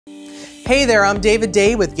Hey there, I'm David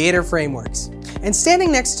Day with Gator Frameworks. And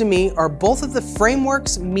standing next to me are both of the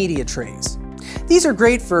Frameworks media trays. These are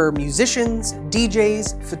great for musicians,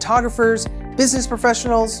 DJs, photographers, business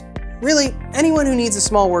professionals, really anyone who needs a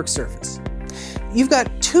small work surface. You've got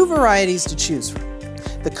two varieties to choose from.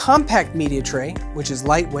 The compact media tray, which is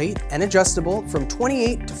lightweight and adjustable from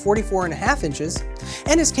 28 to 44.5 inches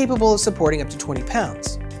and is capable of supporting up to 20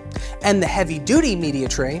 pounds. And the heavy-duty media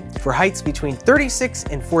tray for heights between 36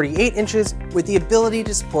 and 48 inches with the ability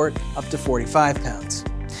to support up to 45 pounds.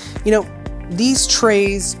 You know, these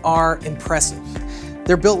trays are impressive.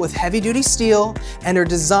 They're built with heavy-duty steel and are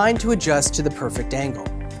designed to adjust to the perfect angle.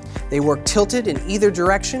 They work tilted in either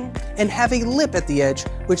direction and have a lip at the edge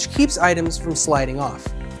which keeps items from sliding off.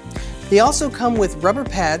 They also come with rubber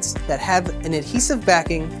pads that have an adhesive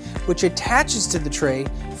backing which attaches to the tray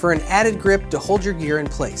for an added grip to hold your gear in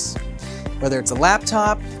place. Whether it's a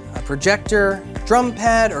laptop, a projector, drum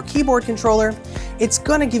pad, or keyboard controller, it's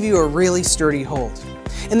gonna give you a really sturdy hold.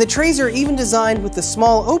 And the trays are even designed with a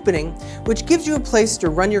small opening which gives you a place to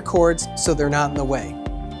run your cords so they're not in the way.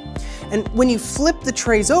 And when you flip the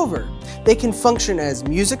trays over, they can function as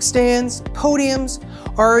music stands, podiums,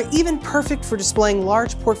 or are even perfect for displaying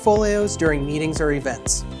large portfolios during meetings or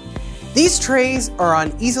events. These trays are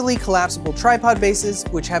on easily collapsible tripod bases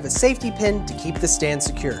which have a safety pin to keep the stand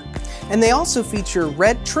secure. And they also feature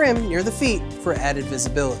red trim near the feet for added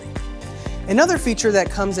visibility. Another feature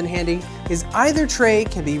that comes in handy is either tray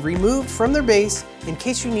can be removed from their base in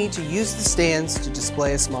case you need to use the stands to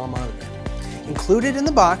display a small monitor. Included in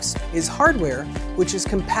the box is hardware which is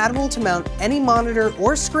compatible to mount any monitor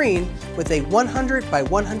or screen with a 100 by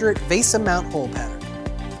 100 VESA mount hole pattern.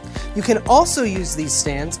 You can also use these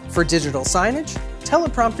stands for digital signage,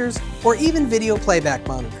 teleprompters, or even video playback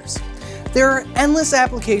monitors. There are endless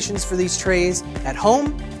applications for these trays at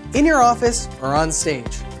home, in your office, or on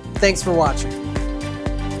stage. Thanks for watching.